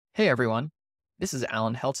Hey everyone, this is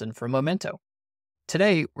Helton from Momento.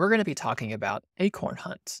 Today we're going to be talking about Acorn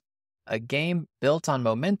Hunt, a game built on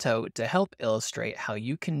Momento to help illustrate how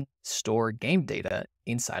you can store game data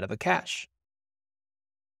inside of a cache.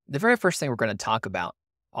 The very first thing we're going to talk about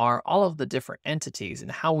are all of the different entities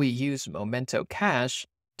and how we use Momento Cache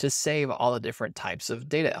to save all the different types of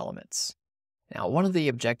data elements. Now, one of the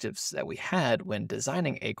objectives that we had when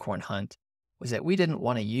designing Acorn Hunt was that we didn't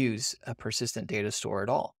want to use a persistent data store at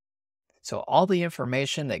all. So all the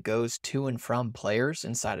information that goes to and from players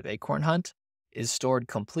inside of Acorn Hunt is stored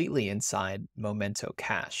completely inside Momento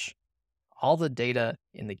Cache. All the data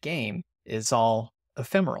in the game is all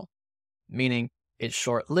ephemeral, meaning it's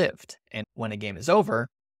short-lived, and when a game is over,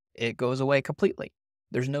 it goes away completely.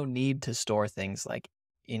 There's no need to store things like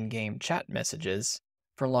in-game chat messages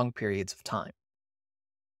for long periods of time.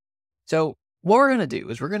 So what we're going to do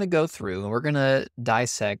is we're going to go through and we're going to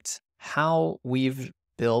dissect how we've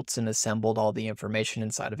built and assembled all the information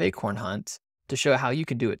inside of Acorn Hunt to show how you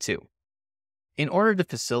can do it too. In order to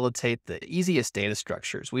facilitate the easiest data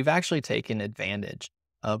structures, we've actually taken advantage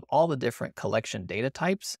of all the different collection data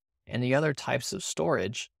types and the other types of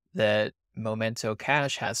storage that Momento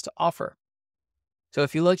Cache has to offer. So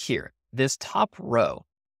if you look here, this top row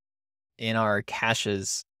in our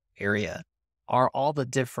caches area are all the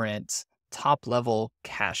different top level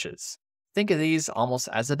caches. Think of these almost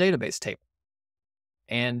as a database table.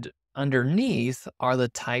 And underneath are the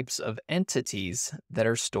types of entities that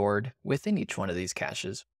are stored within each one of these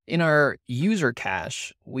caches. In our user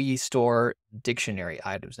cache, we store dictionary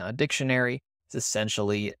items. Now, a dictionary is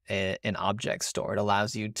essentially an object store. It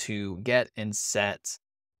allows you to get and set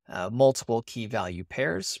multiple key value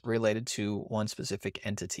pairs related to one specific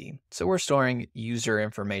entity. So we're storing user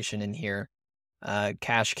information in here,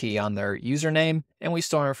 cache key on their username, and we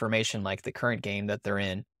store information like the current game that they're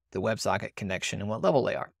in, the WebSocket connection, and what level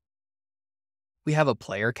they are. We have a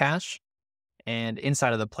player cache, and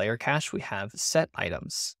inside of the player cache, we have set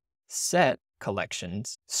items. Set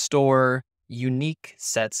collections store unique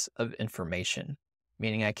sets of information,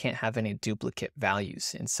 meaning I can't have any duplicate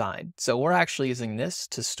values inside. So we're actually using this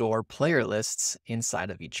to store player lists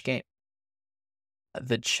inside of each game.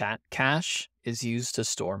 The chat cache is used to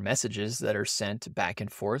store messages that are sent back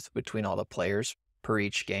and forth between all the players per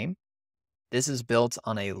each game. This is built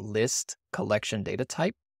on a list collection data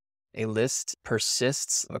type. A list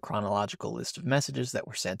persists a chronological list of messages that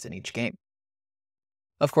were sent in each game.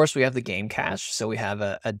 Of course, we have the game cache. So we have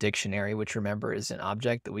a dictionary, which remember is an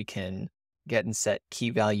object that we can get and set key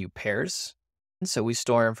value pairs. And so we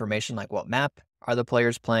store information like what map are the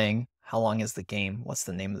players playing, how long is the game, what's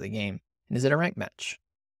the name of the game, and is it a rank match?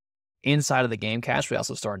 Inside of the game cache, we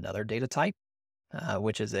also store another data type,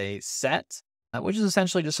 which is a set, which is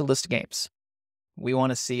essentially just a list of games. We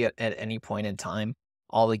want to see at any point in time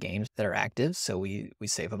all the games that are active, so we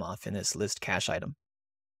save them off in this list cache item.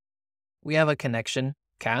 We have a connection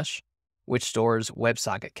cache, which stores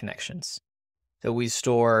WebSocket connections. So we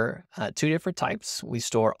store two different types. We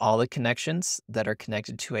store all the connections that are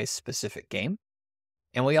connected to a specific game,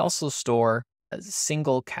 and we also store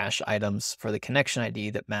single cache items for the connection ID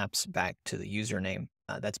that maps back to the username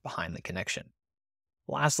that's behind the connection.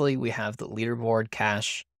 Lastly, we have the leaderboard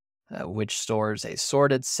cache, which stores a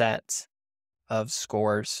sorted set of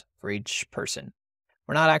scores for each person.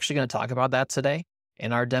 We're not actually going to talk about that today.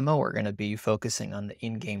 In our demo, we're going to be focusing on the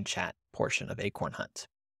in-game chat portion of Acorn Hunt.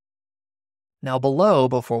 Now below,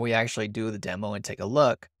 before we actually do the demo and take a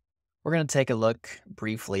look, we're going to take a look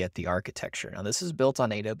briefly at the architecture. Now this is built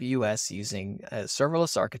on AWS using a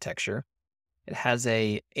serverless architecture. It has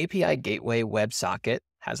a API gateway WebSocket,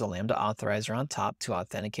 has a Lambda authorizer on top to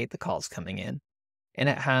authenticate the calls coming in, and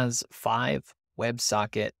it has 5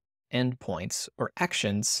 WebSocket endpoints or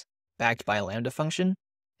actions backed by a Lambda function,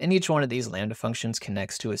 and each one of these Lambda functions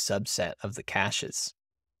connects to a subset of the caches.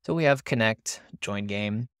 So we have connect, join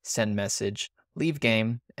game, send message, leave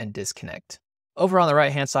game, and disconnect. Over on the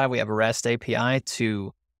right-hand side, we have a REST API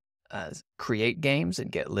to create games and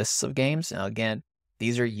get lists of games. Now again,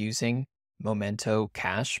 these are using Momento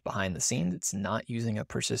Cache behind the scenes. It's not using a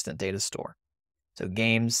persistent data store. So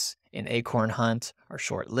games in Acorn Hunt are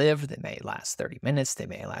short-lived. They may last 30 minutes. They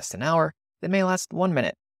may last an hour. They may last 1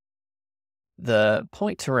 minute. The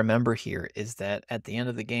point to remember here is that at the end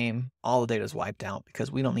of the game, all the data is wiped out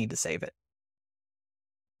because we don't need to save it.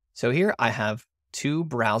 So here I have 2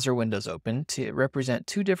 browser windows open to represent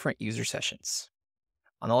 2 different user sessions.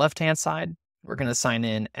 On the left-hand side, we're going to sign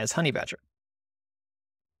in as Honey Badger.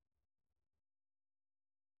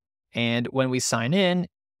 And when we sign in,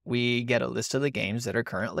 we get a list of the games that are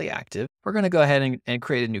currently active. We're going to go ahead and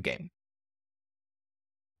create a new game.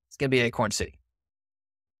 It's going to be Acorn City.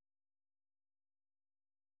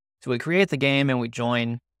 So we create the game and we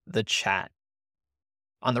join the chat.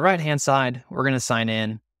 On the right-hand side, we're going to sign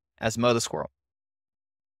in as Mo the Squirrel.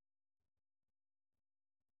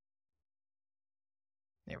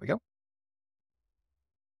 There we go.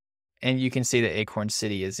 And you can see that Acorn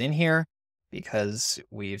City is in here because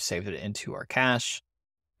we've saved it into our cache.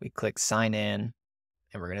 We click sign in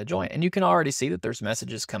and we're going to join. And you can already see that there's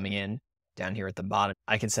messages coming in down here at the bottom.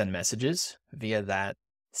 I can send messages via that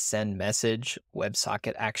send message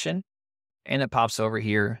WebSocket action. And it pops over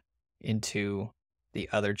here into the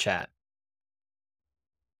other chat.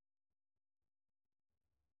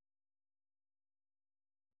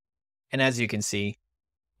 And as you can see,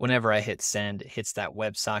 whenever I hit send, it hits that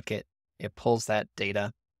WebSocket. It pulls that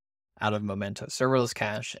data out of Momento serverless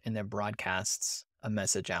cache and then broadcasts a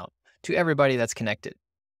message out to everybody that's connected.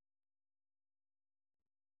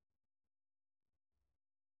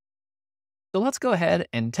 So let's go ahead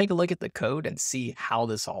and take a look at the code and see how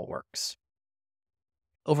this all works.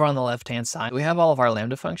 Over on the left-hand side, we have all of our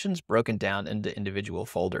Lambda functions broken down into individual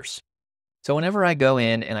folders. So whenever I go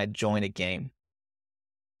in and I join a game,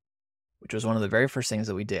 which was one of the very first things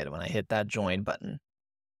that we did when I hit that join button,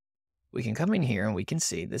 we can come in here and we can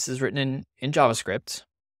see this is written in JavaScript.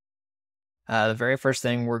 The very first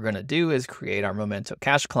thing we're going to do is create our Momento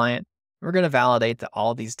Cache client. We're going to validate that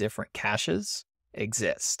all these different caches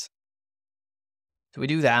exist. So we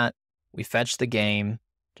do that. We fetch the game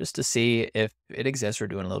just to see if it exists. We're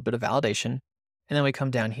doing a little bit of validation. And then we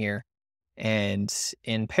come down here and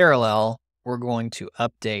in parallel, we're going to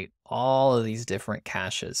update all of these different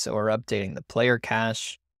caches. So we're updating the player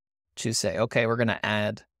cache to say, okay, we're going to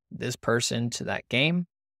add this person to that game.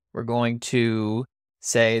 We're going to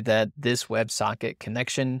say that this WebSocket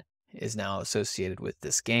connection is now associated with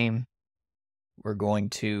this game. We're going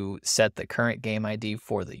to set the current game ID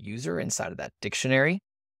for the user inside of that dictionary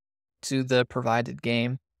to the provided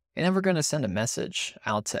game. And then we're going to send a message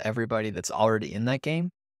out to everybody that's already in that game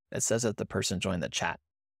that says that the person joined the chat.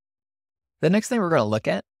 The next thing we're going to look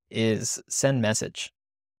at is send message.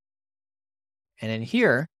 And in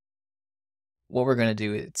here, what we're going to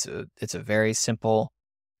do, it's a very simple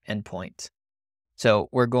endpoint. So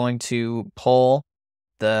we're going to pull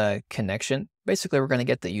the connection. Basically, we're going to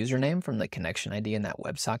get the username from the connection ID in that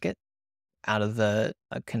WebSocket out of the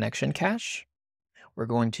connection cache. We're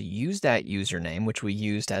going to use that username, which we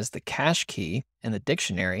used as the cache key in the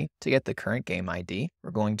dictionary to get the current game ID.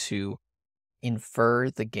 We're going to infer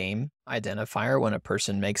the game identifier when a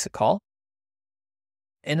person makes a call.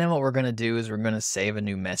 And then what we're going to do is we're going to save a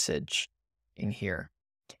new message in here.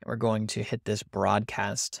 We're going to hit this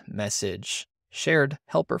broadcast message shared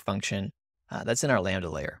helper function that's in our Lambda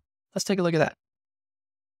layer. Let's take a look at that.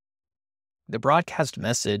 The broadcast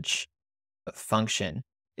message function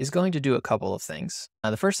is going to do a couple of things.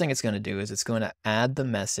 The first thing it's going to do is it's going to add the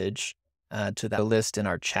message to that list in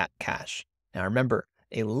our chat cache. Now remember,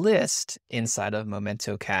 a list inside of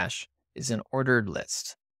Momento Cache is an ordered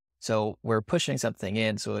list. So we're pushing something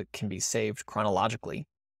in so it can be saved chronologically.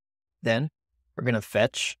 Then we're going to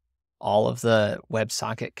fetch all of the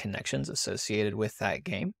WebSocket connections associated with that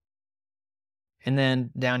game. And then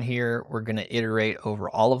down here, we're going to iterate over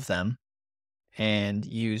all of them and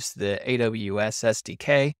use the AWS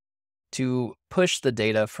SDK to push the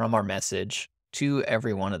data from our message to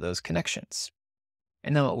every one of those connections.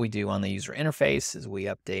 And then what we do on the user interface is we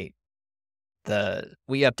update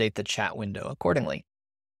the chat window accordingly.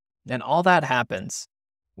 And all that happens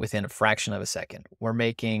within a fraction of a second. We're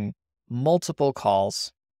making multiple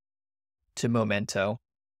calls to Momento.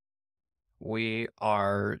 We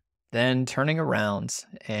are then turning around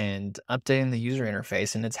and updating the user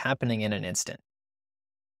interface, and it's happening in an instant.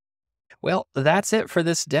 Well, that's it for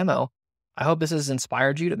this demo. I hope this has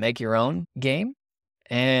inspired you to make your own game.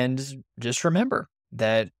 And just remember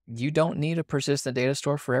that you don't need a persistent data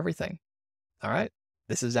store for everything. All right.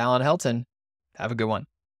 This is Alan Helton. Have a good one.